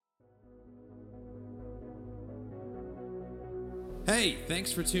Hey,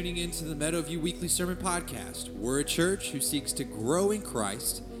 thanks for tuning in to the Meadowview Weekly Sermon Podcast. We're a church who seeks to grow in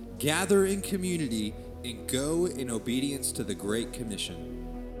Christ, gather in community, and go in obedience to the Great Commission.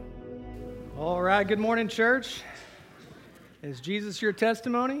 All right, good morning, church. Is Jesus your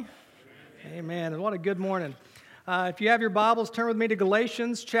testimony? Amen. What a good morning. If you have your Bibles, turn with me to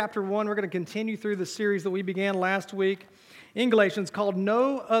Galatians chapter 1. We're going to continue through the series that we began last week in Galatians called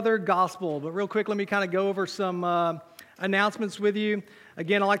No Other Gospel. But real quick, let me kind of go over some announcements with you.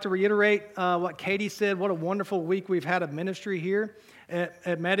 Again, I'd like to reiterate what Katie said. What a wonderful week we've had of ministry here at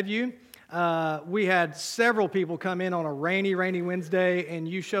Meadowview. We had several people come in on a rainy Wednesday, and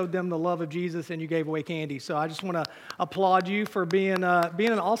you showed them the love of Jesus, and you gave away candy. So I just want to applaud you for being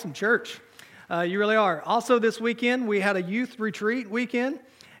an awesome church. You really are. Also, this weekend, we had a youth retreat weekend,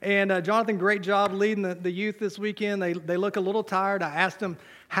 and Jonathan, great job leading the youth this weekend. They look a little tired. I asked them,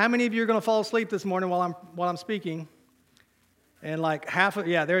 how many of you are going to fall asleep this morning while I'm speaking? And like half of,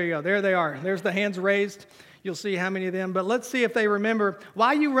 yeah, there you go. There they are. There's the hands raised. You'll see how many of them. But let's see if they remember. Why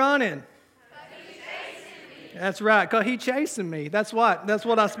are you running? That's right, because he chasing me. That's what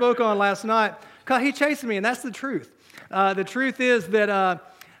I spoke on last night. Because he chasing me, and that's the truth. The truth is that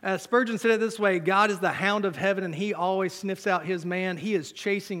Spurgeon said it this way: God is the hound of heaven, and he always sniffs out his man. He is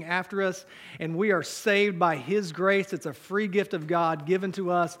chasing after us, and we are saved by his grace. It's a free gift of God given to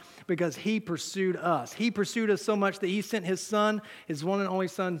us because he pursued us. He pursued us so much that he sent his son, his one and only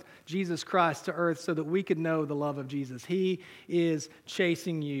son, Jesus Christ, to earth so that we could know the love of Jesus. He is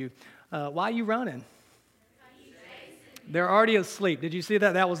chasing you. Why are you running? They're already asleep. Did you see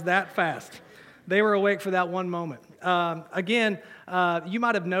that? That was that fast. They were awake for that one moment. Again, you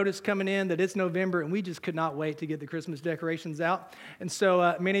might have noticed coming in that it's November, and we just could not wait to get the Christmas decorations out. And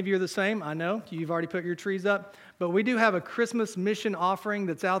so many of you are the same. I know you've already put your trees up. But we do have a Christmas mission offering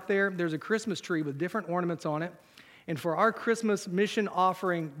that's out there. There's a Christmas tree with different ornaments on it. And for our Christmas mission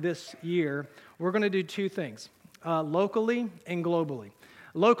offering this year, we're going to do two things, locally and globally.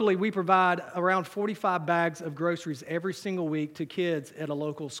 Locally, we provide around 45 bags of groceries every single week to kids at a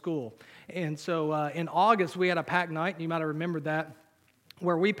local school. And so in August, we had a pack night, you might have remembered that,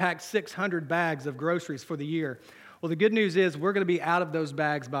 where we packed 600 bags of groceries for the year. Well, the good news is we're going to be out of those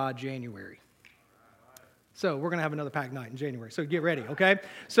bags by January. So we're going to have another pack night in January. So get ready, okay?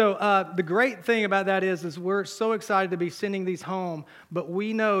 So the great thing about that is we're so excited to be sending these home, but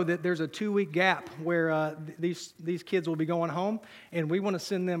we know that there's a 2-week gap where these kids will be going home, and we want to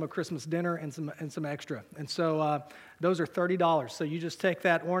send them a Christmas dinner and some extra. And so those are $30. So you just take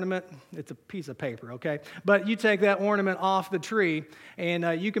that ornament. It's a piece of paper, okay? But you take that ornament off the tree,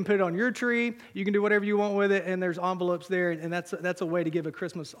 and you can put it on your tree. You can do whatever you want with it, and there's envelopes there, and that's a way to give a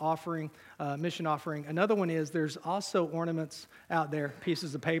Christmas offering, mission offering. Another one is there's also ornaments out there,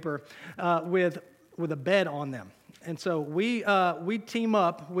 pieces of paper, with a bed on them. And so we team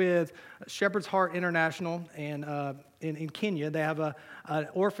up with Shepherd's Heart International, and in Kenya they have an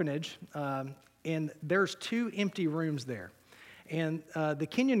orphanage. And there's 2 empty rooms there. And the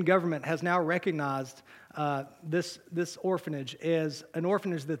Kenyan government has now recognized this orphanage as an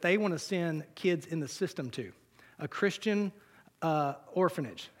orphanage that they want to send kids in the system to, a Christian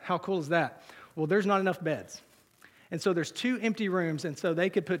orphanage. How cool is that? Well, there's not enough beds. And so there's 2 empty rooms, and so they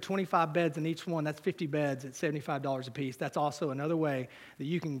could put 25 beds in each one. That's 50 beds at $75 a piece. That's also another way that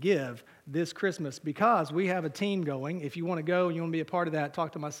you can give this Christmas, because we have a team going. If you want to go, you want to be a part of that,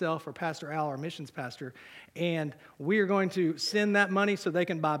 talk to myself or Pastor Al, our missions pastor, and we are going to send that money so they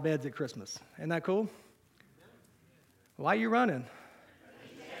can buy beds at Christmas. Isn't that cool? Why are you running?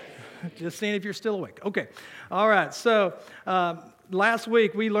 Just seeing if you're still awake. Okay. All right. So last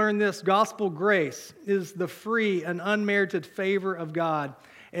week, we learned this: gospel grace is the free and unmerited favor of God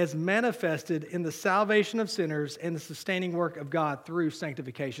as manifested in the salvation of sinners and the sustaining work of God through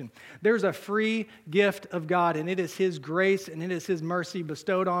sanctification. There's a free gift of God, and it is his grace and it is his mercy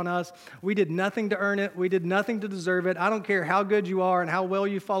bestowed on us. We did nothing to earn it. We did nothing to deserve it. I don't care how good you are and how well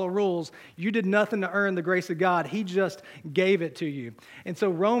you follow rules. You did nothing to earn the grace of God. He just gave it to you. And so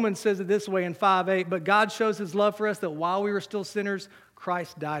Romans says it this way in 5:8, but God shows his love for us that while we were still sinners,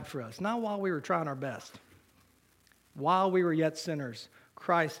 Christ died for us. Not while we were trying our best. While we were yet sinners,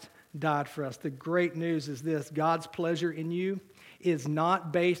 Christ died for us. The great news is this: God's pleasure in you is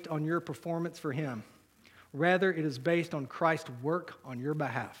not based on your performance for him. Rather, it is based on Christ's work on your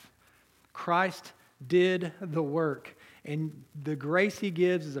behalf. Christ did the work, and the grace he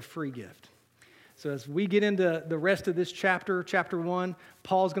gives is a free gift. So as we get into the rest of this chapter 1,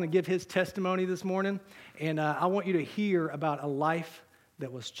 Paul's going to give his testimony this morning, and I want you to hear about a life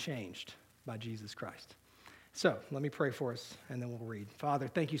that was changed by Jesus Christ. So let me pray for us, and then we'll read. Father,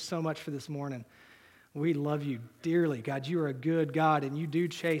 thank you so much for this morning. We love you dearly. God, you are a good God, and you do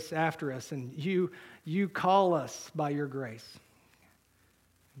chase after us, and you call us by your grace.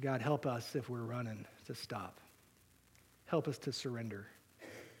 God, help us if we're running to stop. Help us to surrender.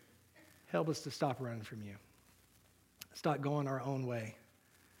 Help us to stop running from you. Stop going our own way.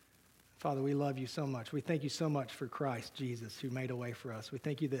 Father, we love you so much. We thank you so much for Christ Jesus, who made a way for us. We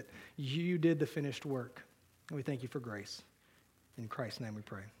thank you that you did the finished work, and we thank you for grace. In Christ's name we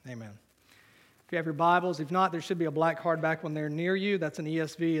pray. Amen. If you have your Bibles, if not, there should be a black hardback one there near you. That's an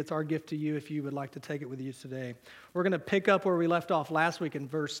ESV. It's our gift to you if you would like to take it with you today. We're going to pick up where we left off last week in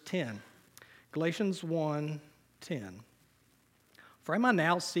verse 10. Galatians 1:10. For am I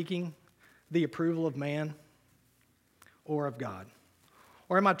now seeking the approval of man or of God?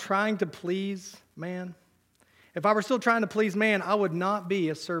 Or am I trying to please man? If I were still trying to please man, I would not be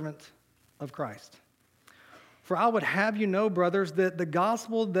a servant of Christ. For I would have you know, brothers, that the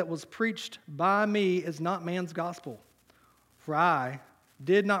gospel that was preached by me is not man's gospel. For I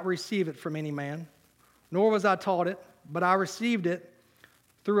did not receive it from any man, nor was I taught it, but I received it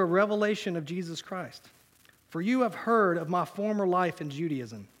through a revelation of Jesus Christ. For you have heard of my former life in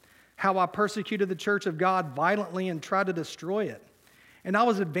Judaism, how I persecuted the church of God violently and tried to destroy it. And I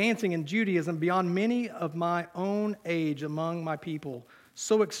was advancing in Judaism beyond many of my own age among my people.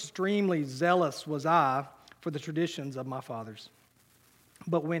 So extremely zealous was I for the traditions of my fathers.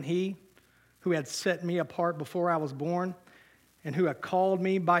 But when he, who had set me apart before I was born, and who had called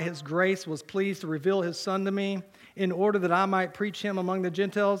me by his grace, was pleased to reveal his Son to me, in order that I might preach him among the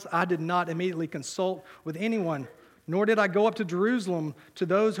Gentiles, I did not immediately consult with anyone, nor did I go up to Jerusalem to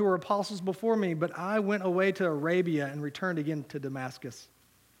those who were apostles before me, but I went away to Arabia and returned again to Damascus.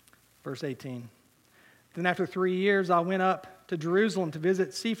 Verse 18. Then after 3 years I went up to Jerusalem to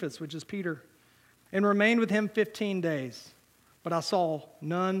visit Cephas, which is Peter, and remained with him 15 days. But I saw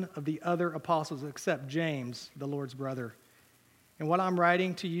none of the other apostles except James, the Lord's brother. And what I'm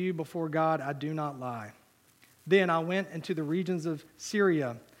writing to you before God, I do not lie. Then I went into the regions of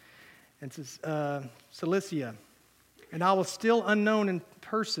Syria and to Cilicia, and I was still unknown in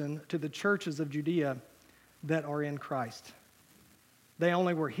person to the churches of Judea that are in Christ. They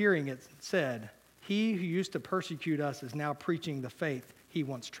only were hearing it said, he who used to persecute us is now preaching the faith he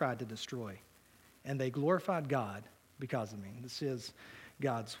once tried to destroy. And they glorified God because of me. This is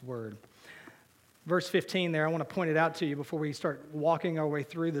God's word. Verse 15 there, I want to point it out to you before we start walking our way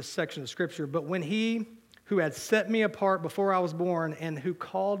through this section of Scripture. But when he who had set me apart before I was born and who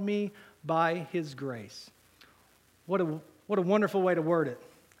called me by his grace. What a wonderful way to word it.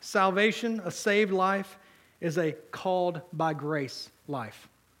 Salvation, a saved life, is a called by grace life.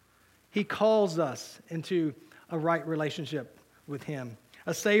 He calls us into a right relationship with him.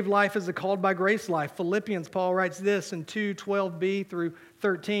 A saved life is a called by grace life. Philippians, Paul writes this in 2:12b through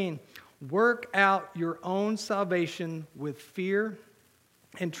 13. Work out your own salvation with fear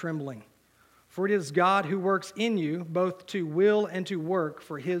and trembling. For it is God who works in you both to will and to work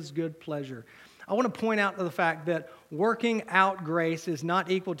for his good pleasure. I want to point out the fact that working out grace is not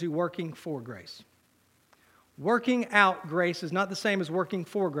equal to working for grace. Working out grace is not the same as working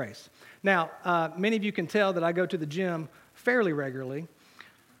for grace. Now, many of you can tell that I go to the gym fairly regularly.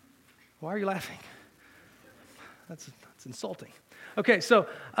 Why are you laughing? That's insulting. Okay, so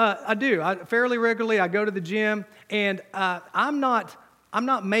I do. Fairly regularly, I go to the gym, and I'm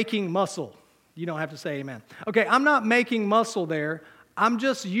not making muscle. You don't have to say amen. Okay, I'm not making muscle there. I'm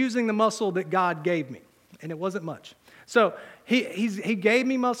just using the muscle that God gave me, and it wasn't much. So he gave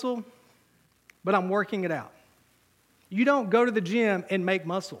me muscle, but I'm working it out. You don't go to the gym and make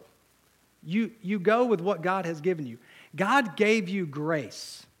muscle. You go with what God has given you. God gave you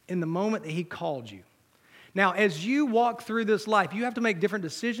grace in the moment that he called you. Now, as you walk through this life, you have to make different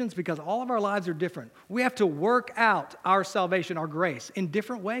decisions because all of our lives are different. We have to work out our salvation, our grace, in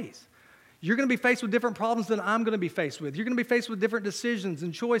different ways. You're going to be faced with different problems than I'm going to be faced with. You're going to be faced with different decisions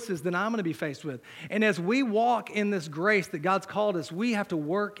and choices than I'm going to be faced with. And as we walk in this grace that God's called us, we have to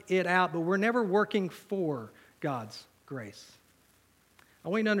work it out, but we're never working for God's grace. I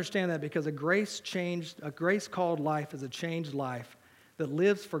want you to understand that because a grace-called life is a changed life that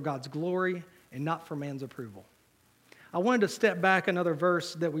lives for God's glory and not for man's approval. I wanted to step back another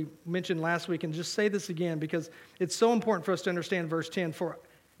verse that we mentioned last week and just say this again because it's so important for us to understand verse 10. For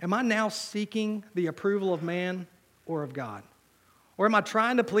am I now seeking the approval of man or of God? Or am I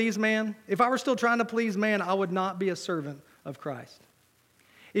trying to please man? If I were still trying to please man, I would not be a servant of Christ.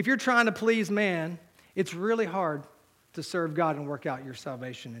 If you're trying to please man, it's really hard to serve God and work out your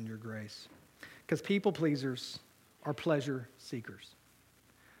salvation and your grace. Because people pleasers are pleasure seekers.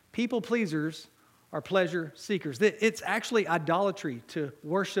 People pleasers are pleasure seekers. It's actually idolatry to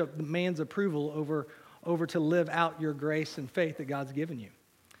worship man's approval over to live out your grace and faith that God's given you.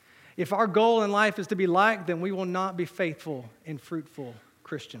 If our goal in life is to be liked, then we will not be faithful and fruitful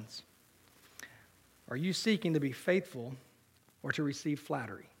Christians. Are you seeking to be faithful or to receive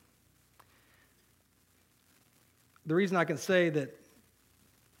flattery? The reason I can say that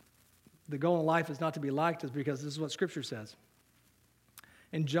the goal in life is not to be liked is because this is what Scripture says.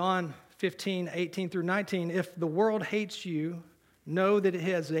 In John 15:18-19, if the world hates you, know that it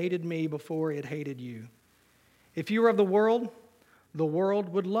has hated me before it hated you. If you were of the world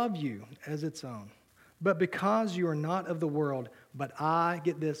would love you as its own. But because you are not of the world, but I,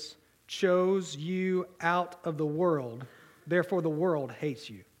 get this, chose you out of the world, therefore the world hates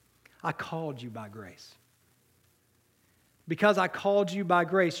you. I called you by grace. Because I called you by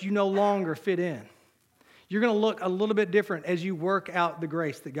grace, you no longer fit in. You're going to look a little bit different as you work out the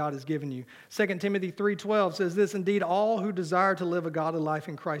grace that God has given you. 2 Timothy 3:12 says this, indeed, all who desire to live a godly life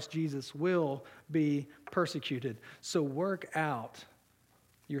in Christ Jesus will be persecuted. So work out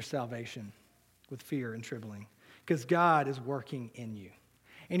your salvation with fear and trembling, because God is working in you.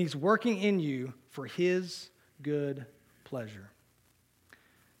 And He's working in you for His good pleasure.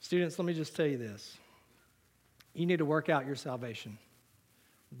 Students, let me just tell you this. You need to work out your salvation.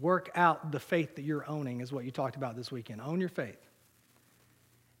 Work out the faith that you're owning is what you talked about this weekend. Own your faith.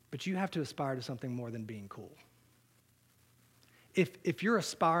 But you have to aspire to something more than being cool. If you're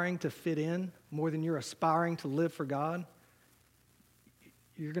aspiring to fit in more than you're aspiring to live for God,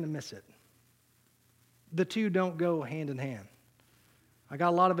 you're going to miss it. The two don't go hand in hand. I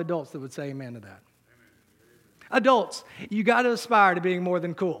got a lot of adults that would say amen to that. Adults, you got to aspire to being more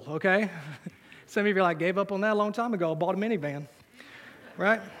than cool, okay? Some of you are like, gave up on that a long time ago. I bought a minivan,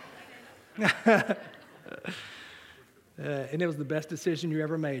 right? And it was the best decision you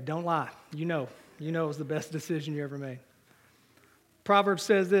ever made. Don't lie. You know it was the best decision you ever made. Proverbs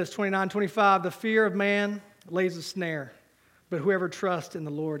says this, 29:25, the fear of man lays a snare, but whoever trusts in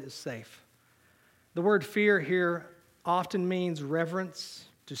the Lord is safe. The word fear here often means reverence,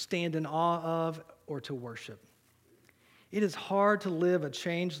 to stand in awe of, or to worship. It is hard to live a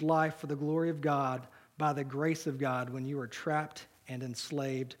changed life for the glory of God by the grace of God when you are trapped and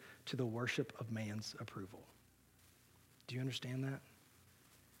enslaved to the worship of man's approval. Do you understand that?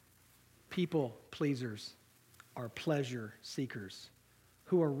 People pleasers are pleasure seekers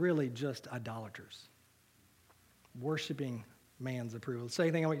who are really just idolaters, worshiping man's approval. The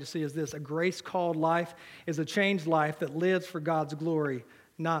second thing I want you to see is this: a grace-called life is a changed life that lives for God's glory,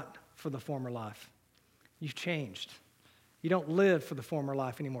 not for the former life. You've changed. You don't live for the former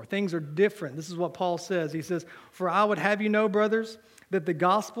life anymore. Things are different. This is what Paul says. He says, for I would have you know, brothers, that the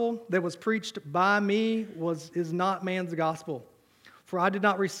gospel that was preached by me is not man's gospel. For I did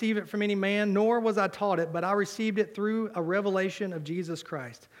not receive it from any man, nor was I taught it, but I received it through a revelation of Jesus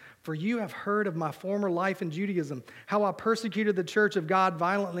Christ. For you have heard of my former life in Judaism, how I persecuted the church of God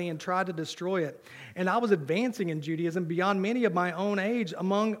violently and tried to destroy it. And I was advancing in Judaism beyond many of my own age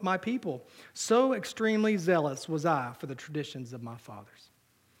among my people. So extremely zealous was I for the traditions of my fathers.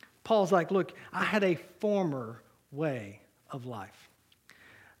 Paul's like, look, I had a former way of life.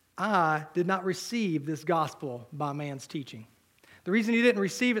 I did not receive this gospel by man's teaching. The reason he didn't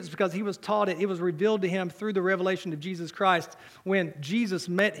receive it is because he was taught it. It was revealed to him through the revelation of Jesus Christ. When Jesus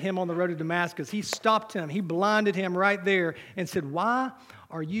met him on the road to Damascus, he stopped him. He blinded him right there and said, why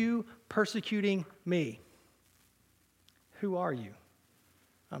are you persecuting me? Who are you?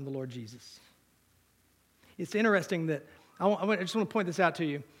 I'm the Lord Jesus. It's interesting that, I just want to point this out to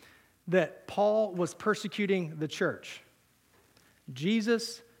you, that Paul was persecuting the church.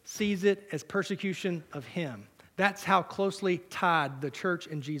 Jesus sees it as persecution of him. That's how closely tied the church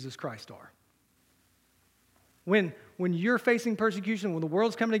and Jesus Christ are. When you're facing persecution, when the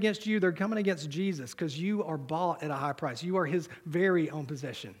world's coming against you, they're coming against Jesus because you are bought at a high price. You are His very own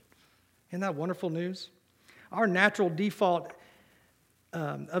possession. Isn't that wonderful news? Our natural default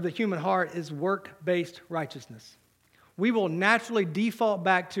of the human heart is work-based righteousness. We will naturally default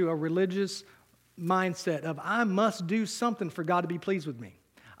back to a religious mindset of, I must do something for God to be pleased with me.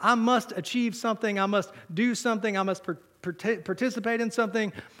 I must achieve something. I must do something. I must participate in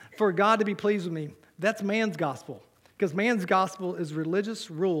something for God to be pleased with me. That's man's gospel. Because man's gospel is religious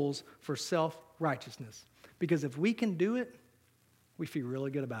rules for self-righteousness. Because if we can do it, we feel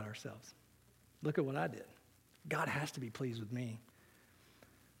really good about ourselves. Look at what I did. God has to be pleased with me.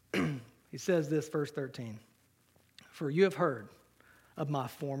 He says this, verse 13. For you have heard of my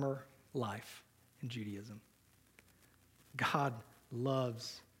former life in Judaism. God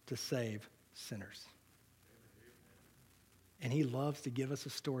loves to save sinners. And He loves to give us a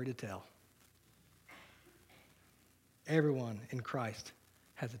story to tell. Everyone in Christ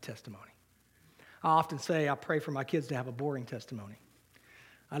has a testimony. I often say I pray for my kids to have a boring testimony.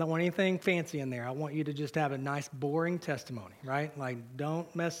 I don't want anything fancy in there. I want you to just have a nice, boring testimony, right? Like,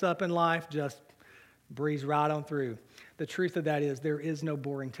 don't mess up in life, just breeze right on through. The truth of that is there is no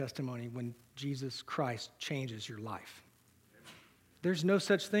boring testimony when Jesus Christ changes your life. There's no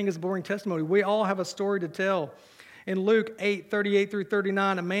such thing as boring testimony. We all have a story to tell. In Luke 8:38 through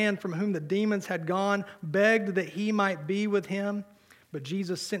 39, a man from whom the demons had gone begged that he might be with him, but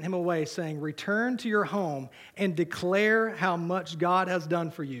Jesus sent him away, saying, "Return to your home and declare how much God has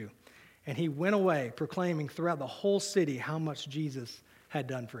done for you." And he went away, proclaiming throughout the whole city how much Jesus had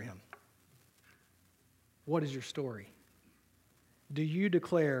done for him. What is your story? Do you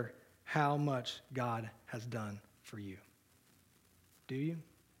declare how much God has done for you? Do you?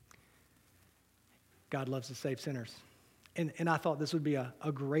 God loves to save sinners. And I thought this would be a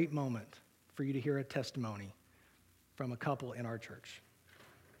great moment for you to hear a testimony from a couple in our church.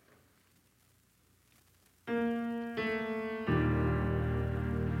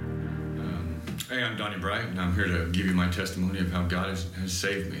 Hey, I'm Donnie Bright, and I'm here to give you my testimony of how God has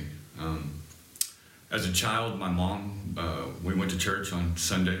saved me. As a child, my mom, we went to church on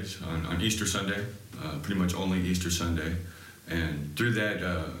Sundays, on Easter Sunday, pretty much only Easter Sunday. And through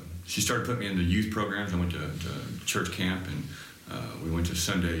that, she started putting me into youth programs. I went to church camp, and we went to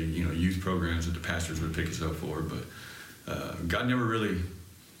Sunday, youth programs that the pastors would pick us up for. But God never really,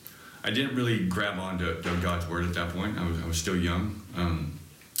 I didn't really grab onto God's word at that point. I was still young.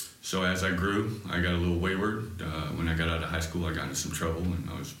 So as I grew, I got a little wayward. When I got out of high school, I got into some trouble, and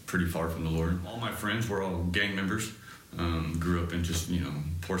I was pretty far from the Lord. All my friends were all gang members. Grew up in just,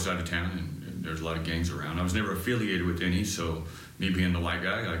 poor side of town, and there's a lot of gangs around. I was never affiliated with any, so me being the white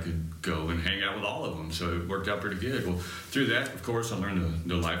guy, I could go and hang out with all of them, so it worked out pretty good. Well, through that, of course, I learned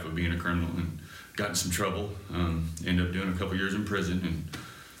the life of being a criminal and got in some trouble. Ended up doing a couple years in prison,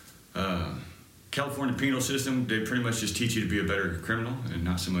 and California penal system, they pretty much just teach you to be a better criminal and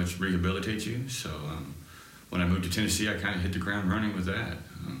not so much rehabilitate you. So when I moved to Tennessee, I kind of hit the ground running with that.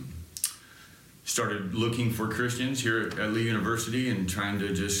 Started looking for Christians here at Lee University and trying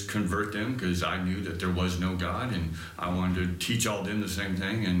to just convert them because I knew that there was no God, and I wanted to teach all them the same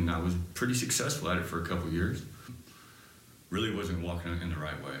thing, and I was pretty successful at it for a couple of years. Really wasn't walking in the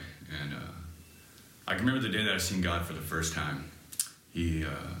right way. And I can remember the day that I seen God for the first time. He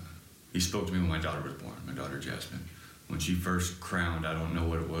spoke to me when my daughter was born, my daughter Jasmine. When she first crowned, I don't know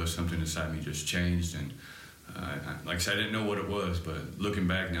what it was, something inside me just changed. And like I said, I didn't know what it was, but looking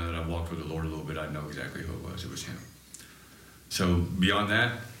back now that I've walked with the Lord a little bit, I know exactly who it was. It was Him. So beyond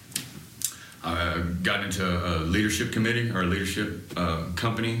that, I got into a leadership committee, or a leadership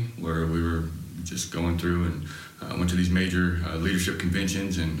company, where we were just going through and went to these major leadership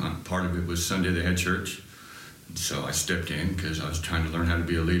conventions, and part of it was Sunday they had church. So I stepped in because I was trying to learn how to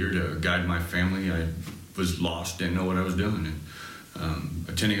be a leader, to guide my family. I was lost, didn't know what I was doing. And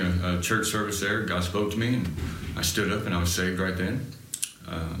attending a church service there, God spoke to me, and I stood up and I was saved right then.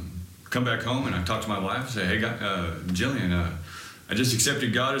 Come back home and I talked to my wife and say, "Hey, Jillian, I just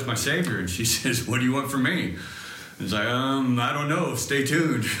accepted God as my Savior." And she says, "What do you want from me?" It's like, I don't know, stay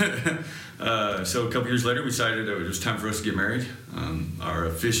tuned. So a couple years later, we decided that it was time for us to get married. Our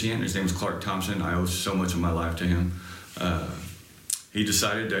officiant, his name was Clark Thompson. I owe so much of my life to him. He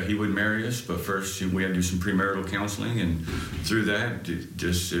decided that he would marry us, but first we had to do some premarital counseling, and through that,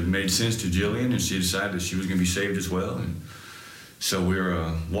 it made sense to Jillian, and she decided that she was going to be saved as well. And so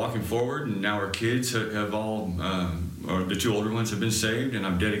we're walking forward, and now our kids have all, or the two older ones have been saved, and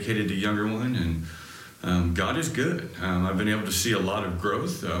I've dedicated the younger one, and God is good. I've been able to see a lot of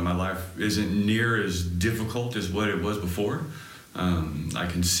growth. My life isn't near as difficult as what it was before. I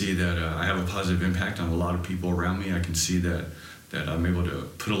can see that I have a positive impact on a lot of people around me. I can see that I'm able to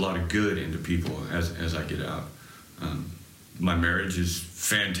put a lot of good into people as I get out. My marriage is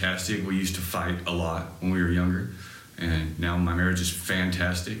fantastic. We used to fight a lot when we were younger, and now my marriage is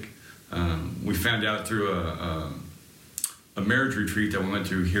fantastic. We found out through a marriage retreat that we went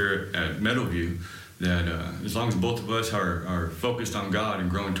through here at Meadowview that as long as both of us are focused on God and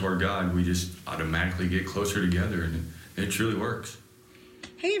growing toward God, we just automatically get closer together, and it truly works.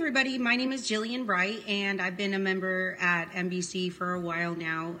 Hey everybody, my name is Jillian Bright, and I've been a member at MBC for a while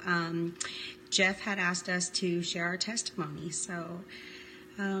now. Jeff had asked us to share our testimony. So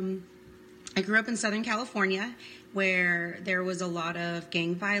I grew up in Southern California, where there was a lot of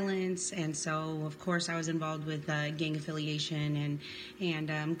gang violence, and so of course I was involved with gang affiliation,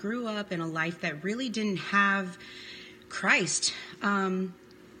 and grew up in a life that really didn't have Christ.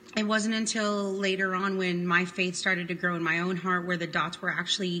 It wasn't until later on when my faith started to grow in my own heart where the dots were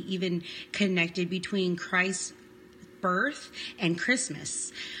actually even connected between Christ birth and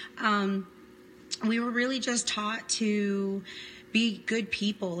Christmas. We were really just taught to be good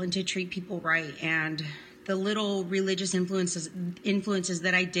people and to treat people right. And the little religious influences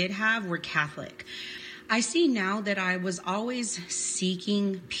that I did have were Catholic. I see now that I was always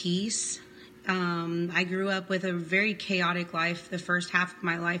seeking peace. I grew up with a very chaotic life. The first half of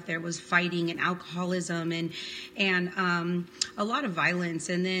my life there was fighting and alcoholism and a lot of violence.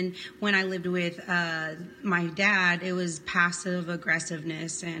 And then when I lived with my dad, it was passive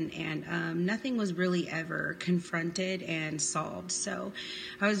aggressiveness and nothing was really ever confronted and solved. So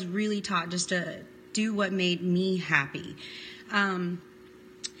I was really taught just to do what made me happy.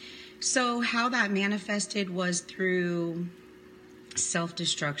 So how that manifested was through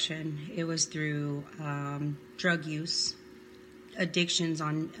self-destruction. It was through drug use, addictions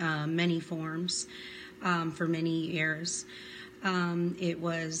on many forms for many years. It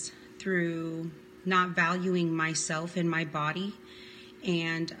was through not valuing myself and my body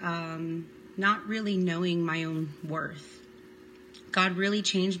and not really knowing my own worth. God really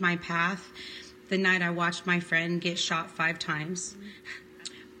changed my path the night I watched my friend get shot 5 times.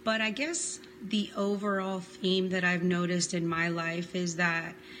 But I guess the overall theme that I've noticed in my life is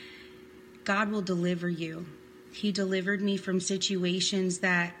that God will deliver you. He delivered me from situations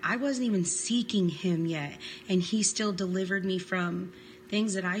that I wasn't even seeking him yet. And he still delivered me from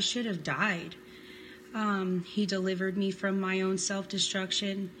things that I should have died. He delivered me from my own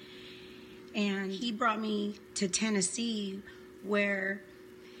self-destruction. And he brought me to Tennessee, where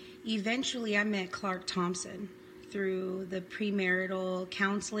eventually I met Clark Thompson through the premarital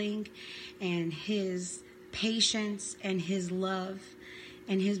counseling and his patience and his love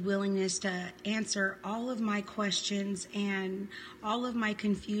and his willingness to answer all of my questions and all of my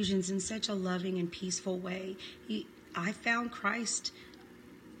confusions in such a loving and peaceful way. I found Christ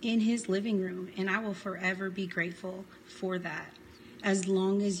in his living room, and I will forever be grateful for that. As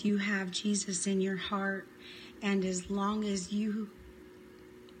long as you have Jesus in your heart, and as long as you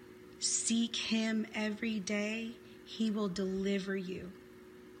seek him every day, he will deliver you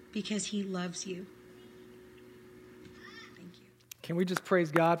because he loves you. Thank you. Can we just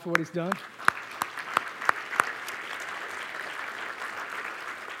praise God for what he's done?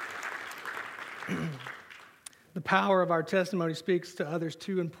 The power of our testimony speaks to others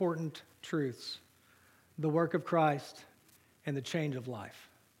 2 important truths: the work of Christ and the change of life.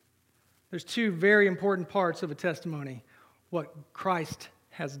 There's 2 very important parts of a testimony: what Christ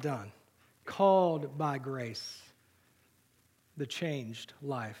has done, called by grace, the changed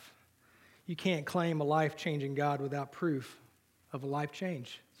life. You can't claim a life-changing God without proof of a life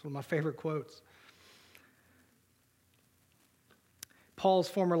change. It's one of my favorite quotes. Paul's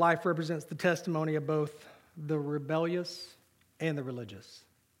former life represents the testimony of both the rebellious and the religious.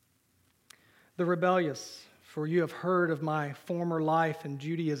 The rebellious, for you have heard of my former life in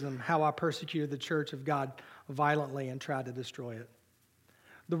Judaism, how I persecuted the church of God violently and tried to destroy it.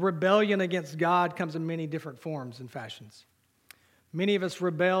 The rebellion against God comes in many different forms and fashions. Many of us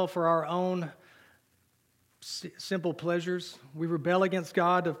rebel for our own simple pleasures. We rebel against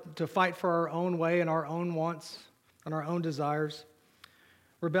God to fight for our own way and our own wants and our own desires.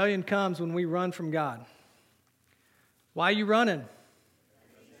 Rebellion comes when we run from God. Why are you running?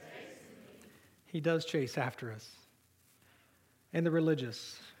 He does chase after us. And the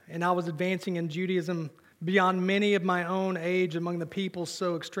religious. And I was advancing in Judaism beyond many of my own age among the people,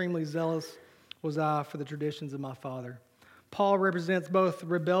 so extremely zealous was I for the traditions of my father. Paul represents both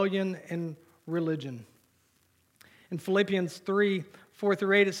rebellion and religion. In Philippians 3,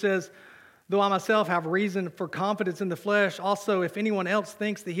 4-8, it says, though I myself have reason for confidence in the flesh, also if anyone else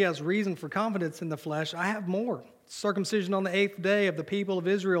thinks that he has reason for confidence in the flesh, I have more. Circumcision on the 8th day of the people of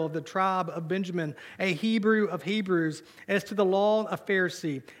Israel, of the tribe of Benjamin, a Hebrew of Hebrews, as to the law, a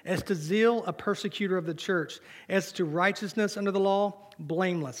Pharisee, as to zeal, a persecutor of the church, as to righteousness under the law,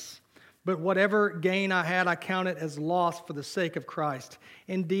 blameless. But whatever gain I had, I count it as loss for the sake of Christ.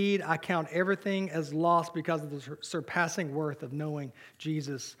 Indeed, I count everything as loss because of the surpassing worth of knowing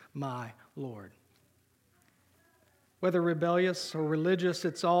Jesus, my Lord. Whether rebellious or religious,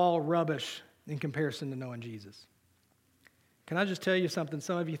 it's all rubbish in comparison to knowing Jesus. Can I just tell you something?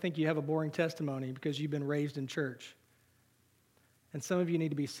 Some of you think you have a boring testimony because you've been raised in church. And some of you need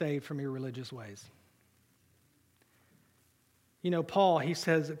to be saved from your religious ways. You know, Paul, he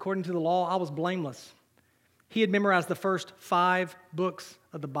says, according to the law, I was blameless. He had memorized the first 5 books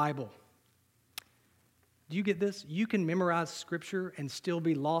of the Bible. Do you get this? You can memorize Scripture and still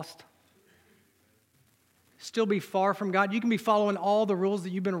be lost. Still be far from God. You can be following all the rules that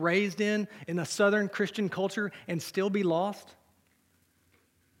you've been raised in a Southern Christian culture and still be lost.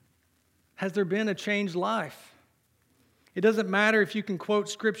 Has there been a changed life? It doesn't matter if you can quote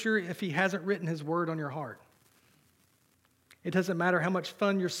Scripture if He hasn't written His word on your heart. It doesn't matter how much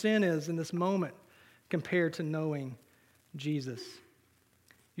fun your sin is in this moment compared to knowing Jesus.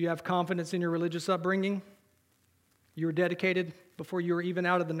 You have confidence in your religious upbringing. You were dedicated before you were even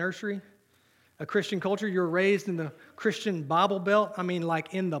out of the nursery. A Christian culture, you were raised in the Christian Bible Belt. I mean,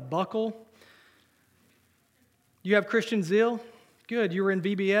 like in the buckle. You have Christian zeal. Good. You were in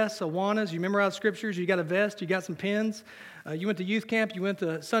VBS, Awanas. You memorized scriptures. You got a vest. You got some pens. You went to youth camp. You went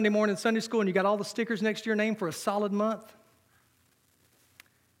to Sunday morning Sunday school, and you got all the stickers next to your name for a solid month.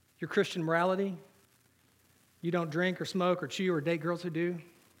 Your Christian morality. You don't drink or smoke or chew or date girls who do.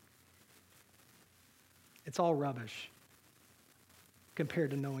 It's all rubbish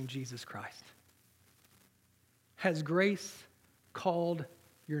compared to knowing Jesus Christ. Has grace called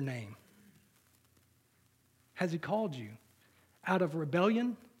your name? Has He called you out of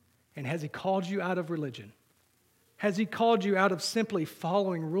rebellion? And has He called you out of religion? Has He called you out of simply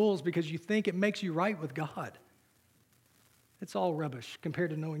following rules because you think it makes you right with God? It's all rubbish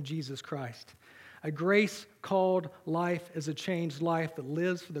compared to knowing Jesus Christ. A grace-called life is a changed life that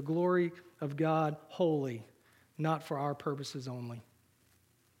lives for the glory of God wholly, not for our purposes only.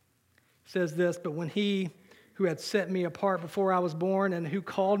 It says this, but when He who had set me apart before I was born and who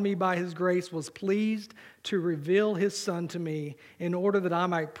called me by His grace was pleased to reveal His Son to me in order that I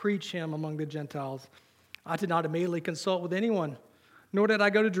might preach Him among the Gentiles, I did not immediately consult with anyone, nor did I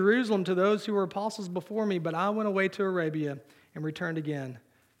go to Jerusalem to those who were apostles before me, but I went away to Arabia and returned again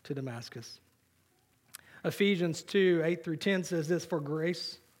to Damascus. Ephesians 2:8-10 says this,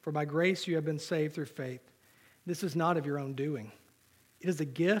 for by grace you have been saved through faith. This is not of your own doing. It is a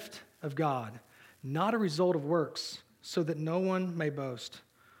gift of God, not a result of works, so that no one may boast.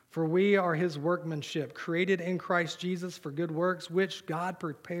 For we are His workmanship, created in Christ Jesus for good works, which God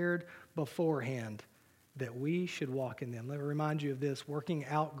prepared beforehand, that we should walk in them. Let me remind you of this. Working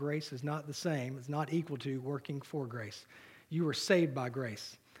out grace is not the same. It's not equal to working for grace. You were saved by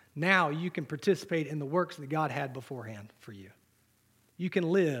grace. Now you can participate in the works that God had beforehand for you. You can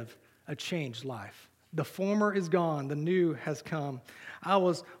live a changed life. The former is gone, the new has come. He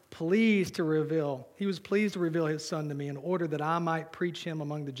was pleased to reveal His Son to me in order that I might preach Him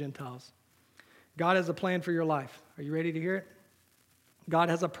among the Gentiles. God has a plan for your life. Are you ready to hear it? God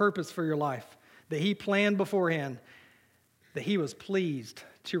has a purpose for your life that He planned beforehand, that He was pleased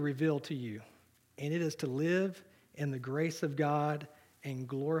to reveal to you. And it is to live in the grace of God and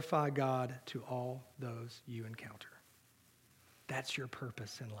glorify God to all those you encounter. That's your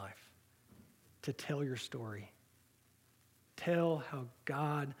purpose in life, to tell your story. Tell how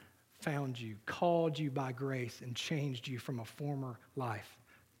God found you, called you by grace, and changed you from a former life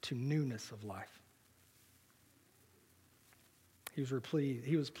to newness of life. He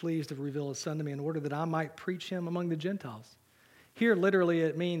was pleased to reveal His Son to me in order that I might preach Him among the Gentiles. Here, literally,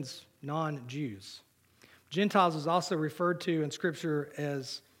 it means non-Jews. Gentiles is also referred to in Scripture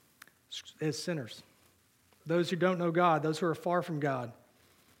as sinners. Those who don't know God, those who are far from God.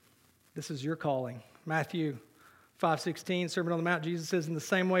 This is your calling. Matthew 5:16, Sermon on the Mount, Jesus says, in the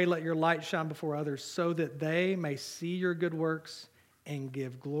same way, let your light shine before others so that they may see your good works and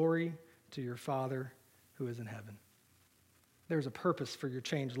give glory to your Father who is in heaven. There's a purpose for your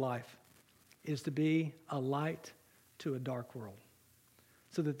changed life. It is to be a light to a dark world,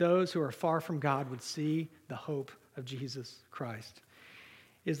 so that those who are far from God would see the hope of Jesus Christ.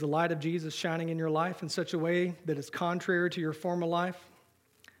 Is the light of Jesus shining in your life in such a way that it's contrary to your former life,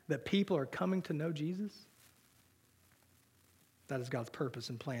 that people are coming to know Jesus? That is God's purpose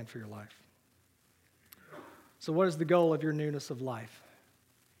and plan for your life. So what is the goal of your newness of life?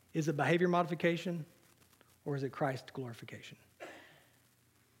 Is it behavior modification or is it Christ glorification?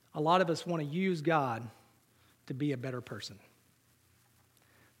 A lot of us want to use God to be a better person.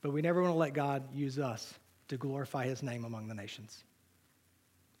 But we never want to let God use us to glorify His name among the nations.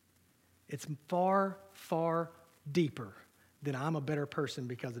 It's far, far deeper than I'm a better person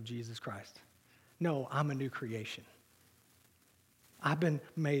because of Jesus Christ. No, I'm a new creation. I've been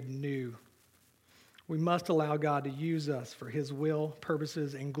made new. We must allow God to use us for His will,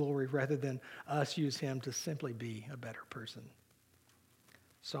 purposes, and glory rather than us use Him to simply be a better person.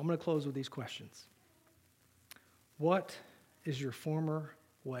 So I'm going to close with these questions. What is your former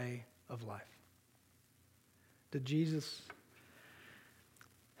way of life? Jesus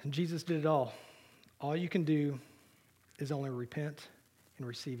did it all. All you can do is only repent and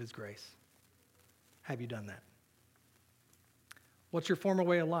receive His grace. Have you done that? What's your former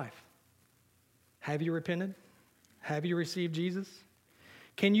way of life? Have you repented? Have you received Jesus?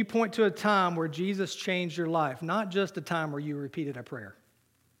 Can you point to a time where Jesus changed your life, not just a time where you repeated a prayer?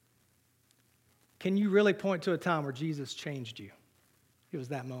 Can you really point to a time where Jesus changed you? It was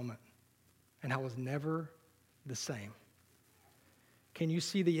that moment. And I was never the same. Can you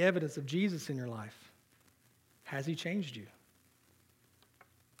see the evidence of Jesus in your life? Has he changed you?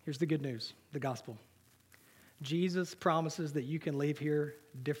 Here's the good news, the gospel. Jesus promises that you can leave here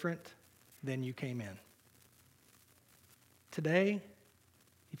different than you came in. Today,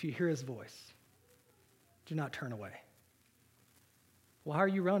 if you hear his voice, do not turn away. Well, how are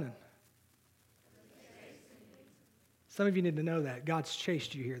you running? Some of you need to know that. God's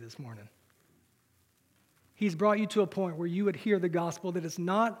chased you here this morning. He's brought you to a point where you would hear the gospel that it's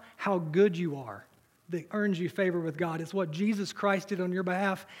not how good you are that earns you favor with God. It's what Jesus Christ did on your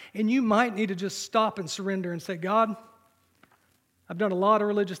behalf. And you might need to just stop and surrender and say, God, I've done a lot of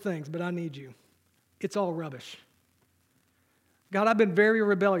religious things, but I need you. It's all rubbish. God, I've been very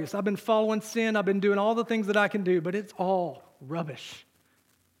rebellious. I've been following sin. I've been doing all the things that I can do, but it's all rubbish.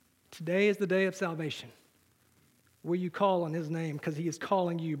 Today is the day of salvation. Will you call on his name because he is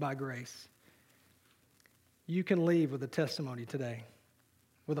calling you by grace? You can leave with a testimony today,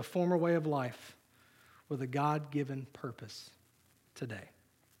 with a former way of life, with a God-given purpose today.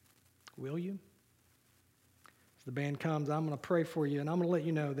 Will you? As the band comes, I'm going to pray for you, and I'm going to let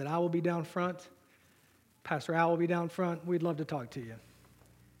you know that I will be down front. Pastor Al will be down front. We'd love to talk to you.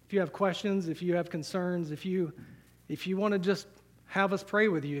 If you have questions, if you have concerns, if you want to just have us pray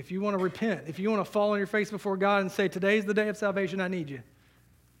with you, if you want to repent, if you want to fall on your face before God and say, today's the day of salvation, I need you.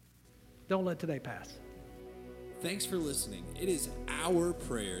 Don't let today pass. Thanks for listening. It is our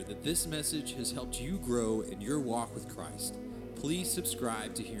prayer that this message has helped you grow in your walk with Christ. Please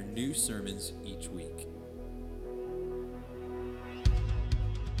subscribe to hear new sermons each week.